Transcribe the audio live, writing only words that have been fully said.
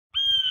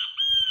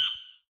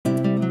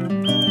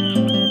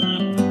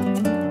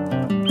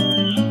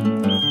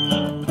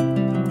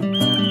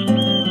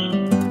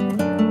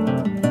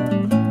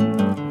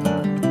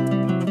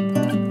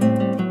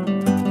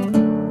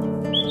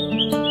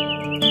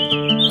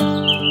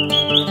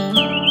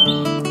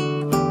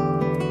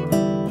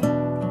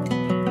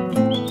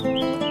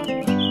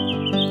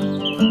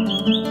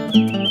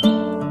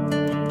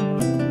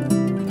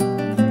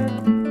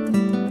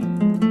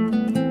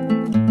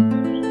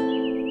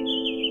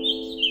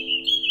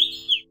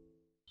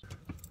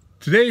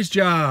Today's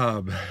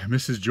job,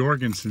 Mrs.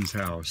 Jorgensen's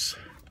house.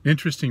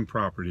 Interesting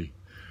property.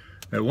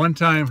 At one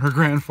time, her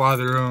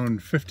grandfather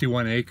owned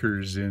 51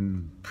 acres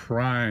in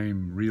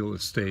prime real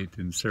estate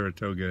in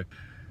Saratoga,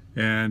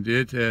 and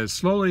it has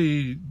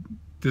slowly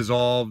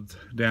dissolved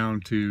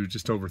down to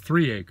just over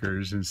 3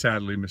 acres, and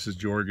sadly Mrs.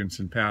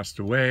 Jorgensen passed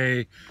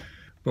away.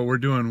 But we're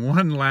doing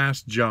one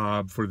last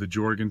job for the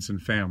Jorgensen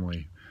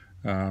family.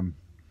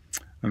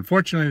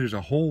 Unfortunately, there's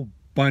a whole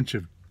bunch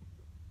of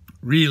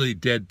really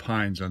dead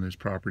pines on this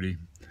property.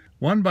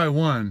 One by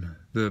one,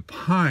 the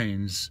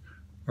pines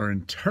are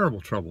in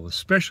terrible trouble,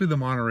 especially the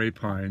Monterey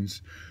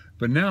pines.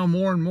 But now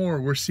more and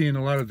more, we're seeing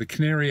a lot of the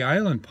Canary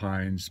Island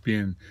pines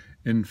being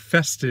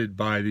infested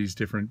by these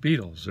different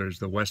beetles. There's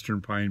the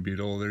western pine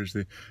beetle, there's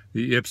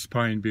the Ips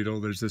pine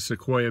beetle, there's the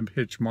Sequoia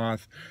pitch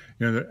moth,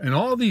 and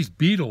all these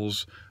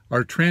beetles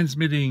are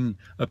transmitting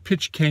a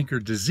pitch canker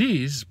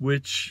disease,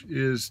 which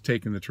is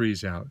taking the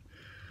trees out.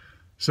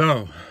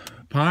 So,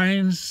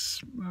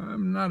 pines,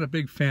 I'm not a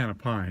big fan of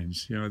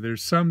pines.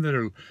 There's some that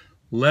are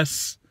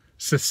less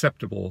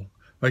susceptible,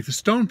 like the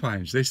stone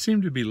pines. They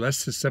seem to be less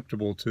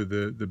susceptible to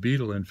the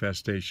beetle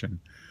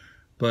infestation.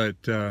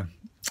 But,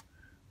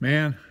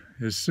 man,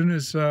 as soon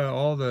as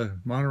all the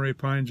Monterey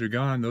pines are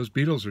gone, those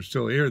beetles are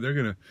still here. They're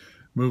going to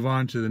move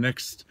on to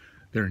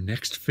their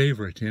next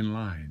favorite in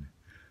line.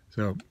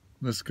 So,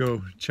 let's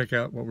go check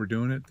out what we're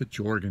doing at the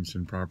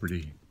Jorgensen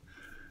property.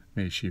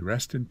 May she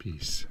rest in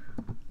peace.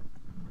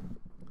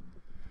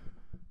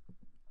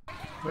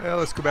 Well,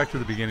 let's go back to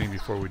the beginning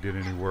before we did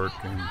any work,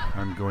 and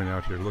I'm going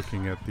out here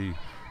looking at the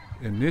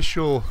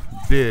initial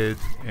bid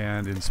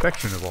and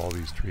inspection of all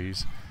these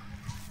trees.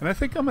 And I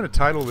think I'm going to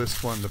title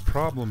this one, The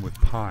Problem with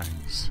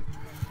Pines.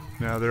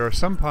 Now, there are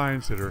some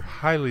pines that are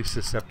highly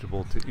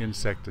susceptible to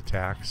insect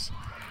attacks,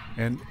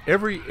 and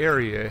every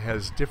area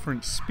has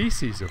different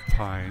species of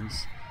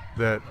pines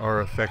that are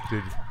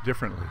affected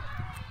differently.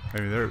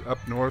 I mean,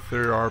 up north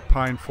there are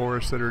pine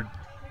forests that are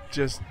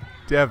just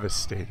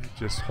devastated,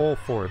 just whole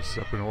forests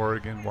up in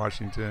Oregon,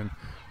 Washington,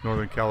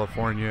 Northern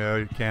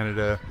California,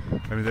 Canada.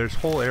 I mean, there's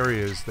whole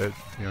areas that,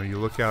 you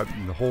look out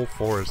and the whole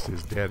forest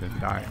is dead and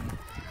dying.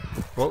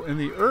 Well, in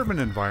the urban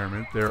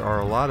environment, there are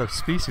a lot of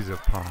species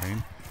of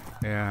pine,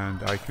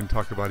 and I can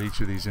talk about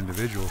each of these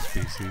individual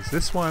species.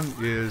 This one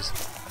is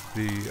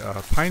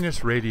the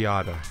Pinus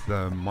radiata,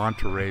 the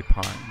Monterey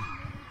pine.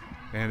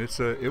 And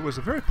it was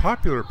a very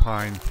popular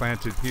pine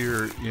planted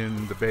here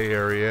in the Bay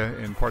Area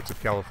in parts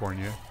of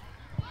California.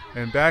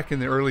 And back in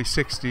the early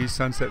 60s,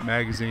 Sunset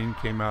Magazine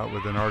came out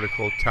with an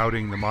article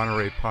touting the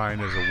Monterey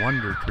pine as a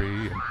wonder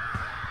tree. And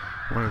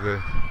one of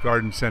the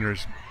garden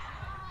centers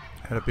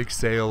had a big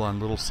sale on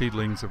little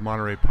seedlings of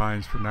Monterey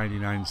pines for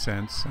 99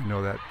 cents. I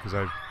know that because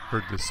I've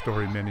heard this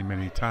story many,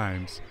 many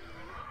times.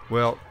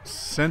 Well,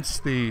 since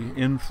the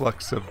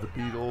influx of the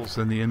beetles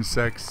and the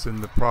insects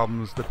and the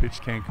problems, the pitch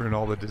canker and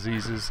all the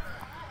diseases,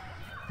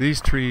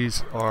 these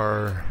trees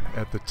are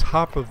at the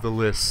top of the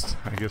list.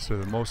 I guess they're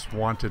the most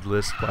wanted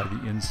list by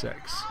the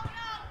insects.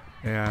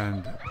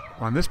 And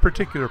on this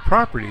particular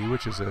property,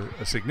 which is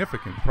a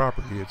significant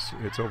property,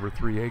 it's over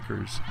 3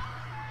 acres,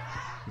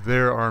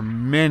 there are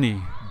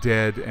many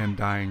dead and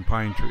dying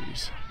pine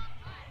trees.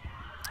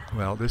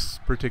 Well, this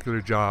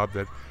particular job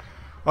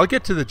I'll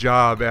get to the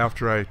job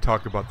after I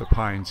talk about the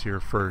pines here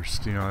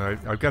first.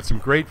 I've got some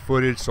great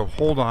footage, so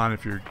hold on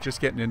if you're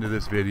just getting into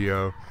this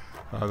video.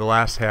 The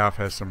last half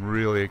has some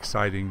really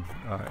exciting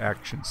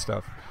action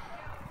stuff.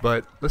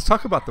 But let's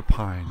talk about the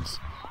pines.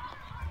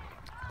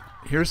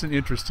 Here's an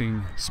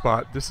interesting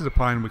spot. This is a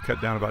pine we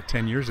cut down about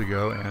 10 years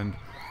ago, and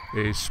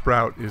a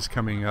sprout is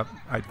coming up.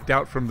 I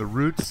doubt from the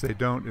roots it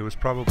was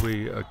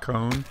probably a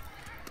cone.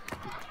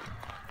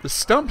 The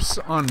stumps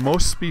on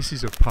most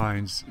species of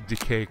pines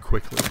decay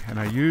quickly, and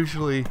I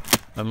usually,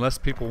 unless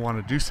people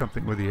want to do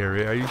something with the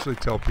area, I usually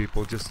tell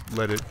people just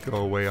let it go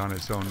away on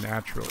its own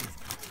naturally.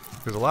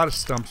 Because a lot of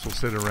stumps will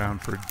sit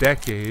around for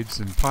decades,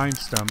 and pine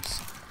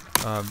stumps,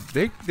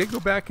 they go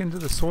back into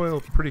the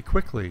soil pretty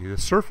quickly. The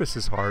surface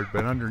is hard,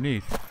 but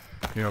underneath,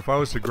 if I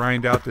was to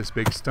grind out this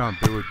big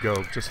stump, it would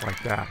go just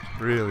like that,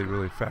 really,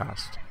 really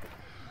fast.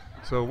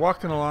 So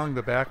walking along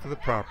the back of the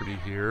property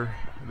here,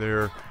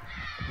 there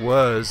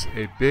was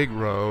a big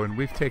row, and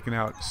we've taken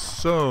out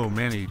so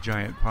many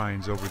giant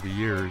pines over the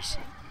years.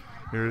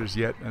 There's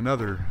yet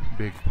another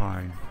big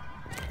pine.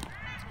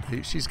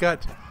 She's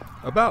got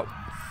about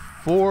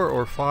 4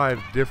 or 5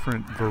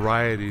 different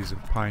varieties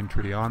of pine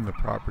tree on the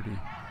property,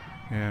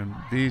 and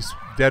these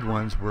dead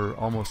ones were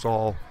almost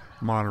all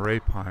Monterey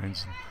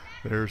pines.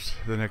 There's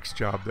the next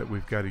job that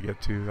we've got to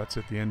get to. That's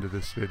at the end of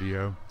this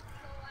video.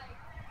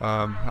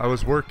 I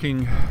was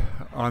working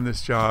on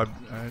this job.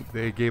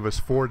 They gave us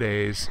 4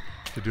 days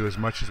to do as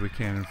much as we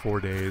can in 4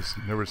 days.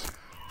 And there was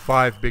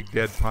 5 big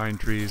dead pine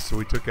trees, so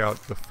we took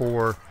out the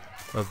 4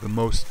 of the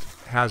most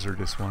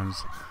hazardous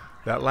ones.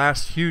 That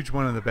last huge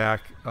one in the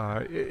back,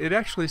 it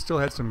actually still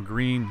had some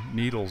green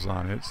needles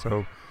on it,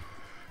 so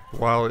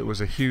while it was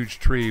a huge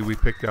tree, we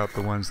picked out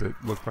the ones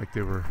that looked like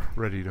they were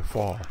ready to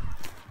fall.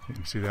 You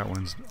can see that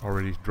one's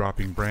already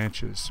dropping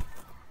branches.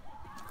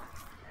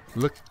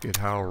 Look at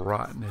how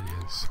rotten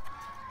it is.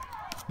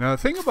 Now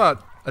the thing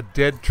about a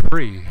dead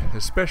tree,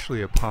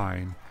 especially a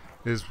pine,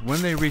 is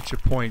when they reach a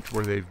point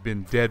where they've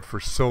been dead for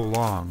so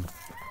long,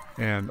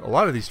 and a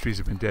lot of these trees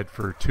have been dead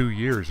for 2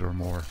 years or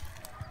more.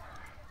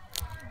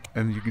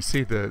 And you can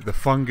see the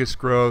fungus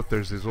growth.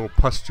 There's these little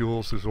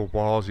pustules, these little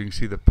balls. You can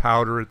see the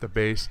powder at the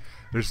base.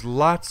 There's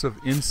lots of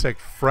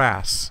insect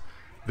frass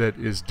that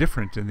is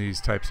different in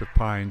these types of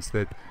pines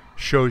that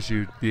shows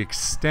you the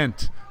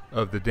extent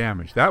of the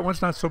damage. That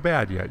one's not so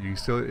bad yet.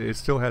 It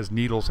still has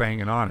needles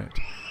hanging on it.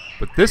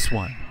 But this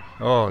one,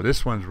 oh,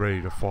 this one's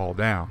ready to fall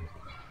down.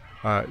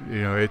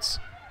 You know,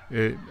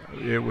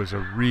 it was a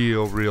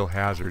real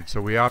hazard.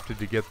 So we opted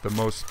to get the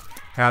most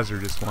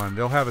hazardous one.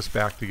 They'll have us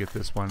back to get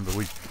this one, but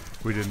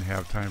we didn't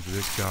have time for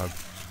this job.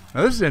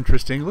 Now this is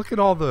interesting. Look at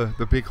all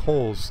the big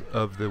holes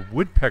of the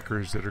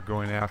woodpeckers that are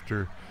going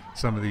after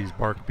some of these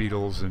bark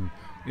beetles and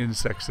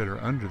insects that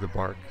are under the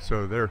bark.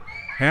 So they're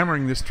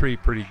hammering this tree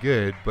pretty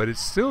good, but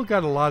it's still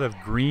got a lot of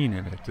green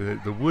in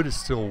it. The wood is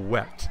still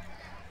wet.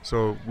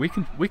 So we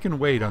can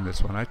wait on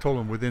this one. I told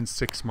them within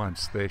 6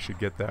 months they should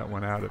get that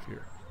one out of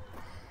here.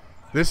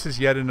 This is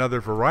yet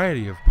another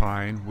variety of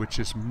pine which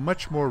is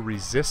much more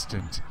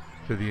resistant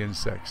to the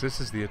insects. This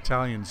is the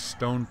Italian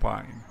stone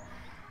pine.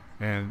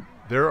 And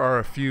there are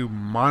a few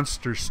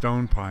monster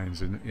stone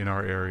pines in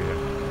our area.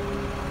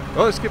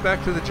 Well, let's get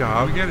back to the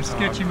job. We got a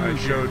sketchy move. I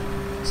showed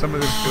some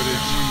of this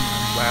footage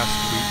last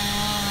week.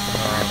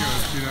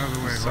 Get out of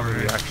the way, some of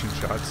the action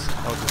shots.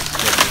 I'll just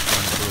let this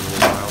run for a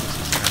little while. This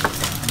is kind of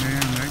fun.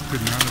 Man, that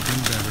could not have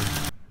been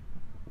better.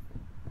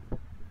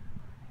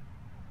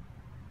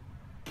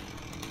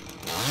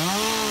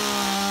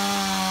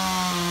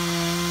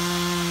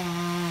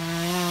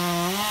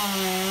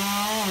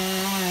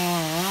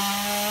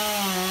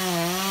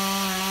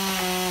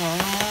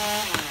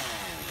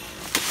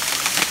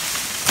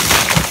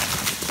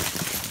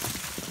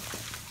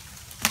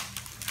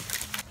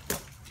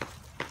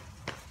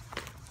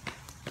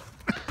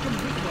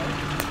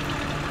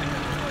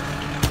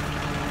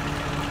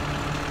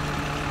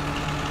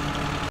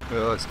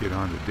 Well, let's get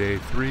on to day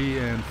 3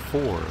 and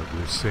 4 of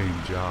this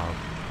same job.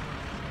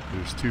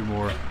 There's 2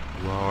 more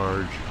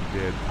large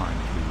dead pine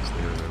trees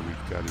there that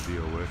we've got to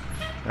deal with.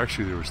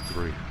 Actually, there was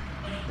 3.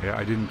 Yeah,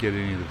 I didn't get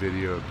any of the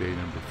video of day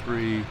number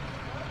 3,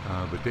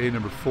 but day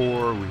number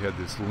 4 we had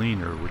this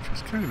leaner, which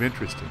was kind of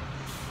interesting.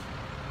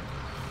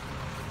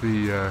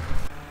 The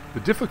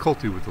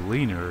difficulty with the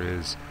leaner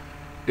is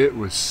it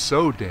was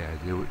so dead.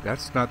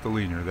 That's not the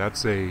leaner.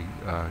 That's a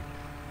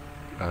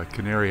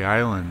Canary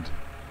Island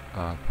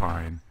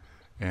pine.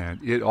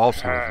 And it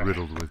also is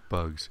riddled with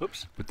bugs.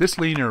 Oops. But this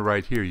leaner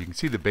right here, you can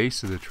see the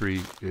base of the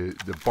tree,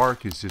 the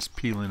bark is just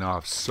peeling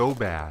off so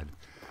bad.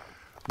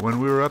 When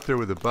we were up there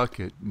with a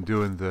bucket and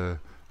doing the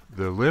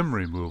limb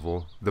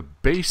removal, the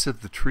base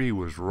of the tree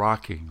was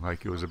rocking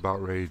like it was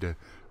about ready to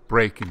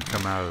break and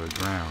come out of the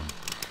ground.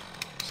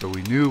 So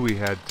we knew we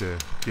had to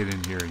get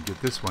in here and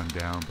get this one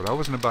down, but I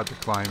wasn't about to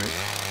climb it.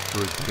 It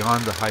was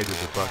beyond the height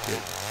of the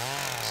bucket.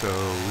 So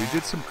we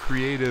did some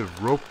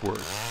creative rope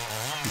work.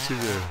 You see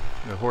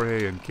the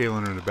Jorge and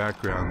Kaylin are in the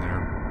background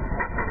there.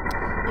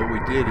 What we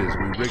did is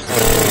we rigged it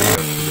up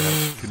to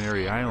that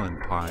Canary Island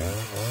pine,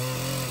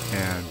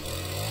 and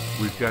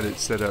we've got it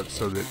set up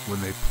so that when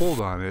they pulled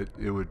on it,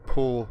 it would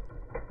pull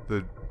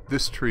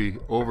this tree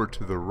over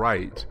to the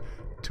right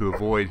to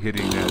avoid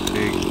hitting that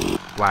big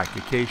black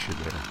acacia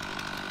there.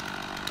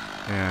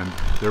 And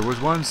there was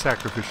one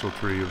sacrificial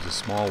tree. It was a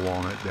small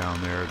walnut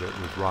down there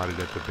that was rotted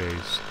at the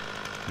base,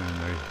 and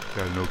they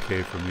got an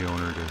okay from the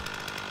owner to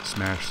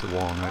smash the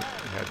walnut.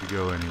 It had to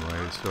go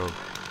anyway, so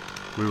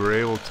we were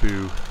able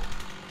to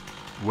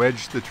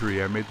wedge the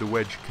tree. I made the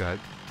wedge cut.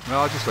 Well,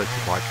 I'll just let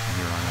you watch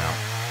from here on out.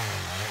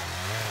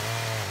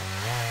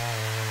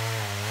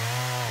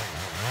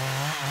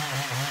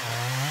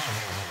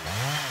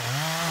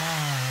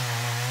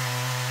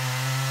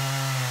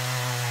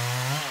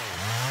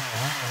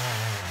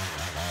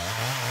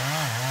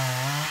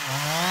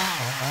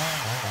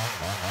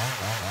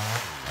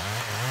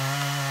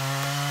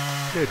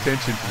 Pay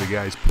attention to the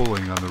guys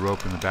pulling on the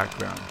rope in the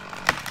background.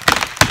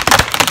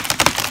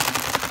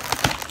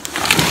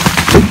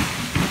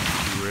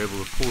 We were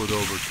able to pull it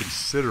over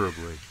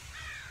considerably. You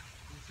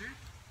see?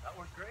 That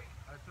was great.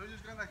 I thought you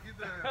was going to hit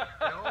the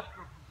oak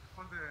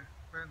from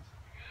the fence.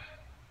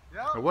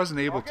 Yeah. I wasn't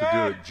able to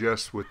do it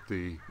just with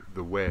the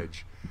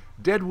wedge.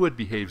 Dead wood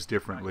behaves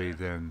differently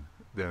than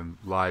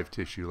live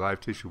tissue. Live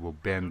tissue will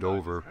bend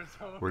over,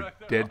 where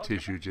dead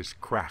tissue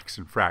just cracks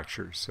and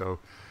fractures. So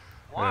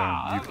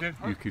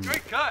you can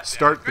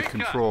start the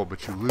control,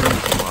 but you lose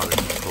a lot of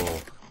control.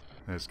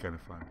 That's kind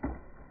of fun.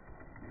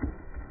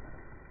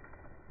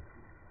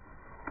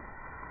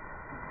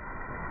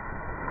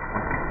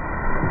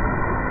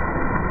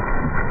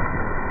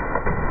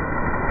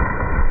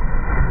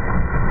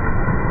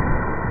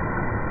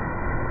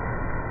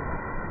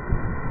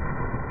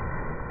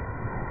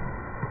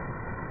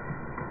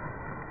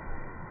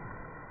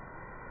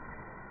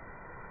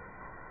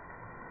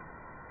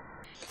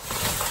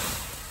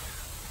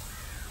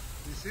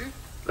 See?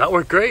 That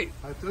worked great.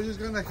 I told you it's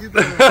gonna hit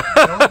the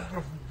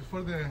oak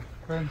before the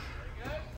fence.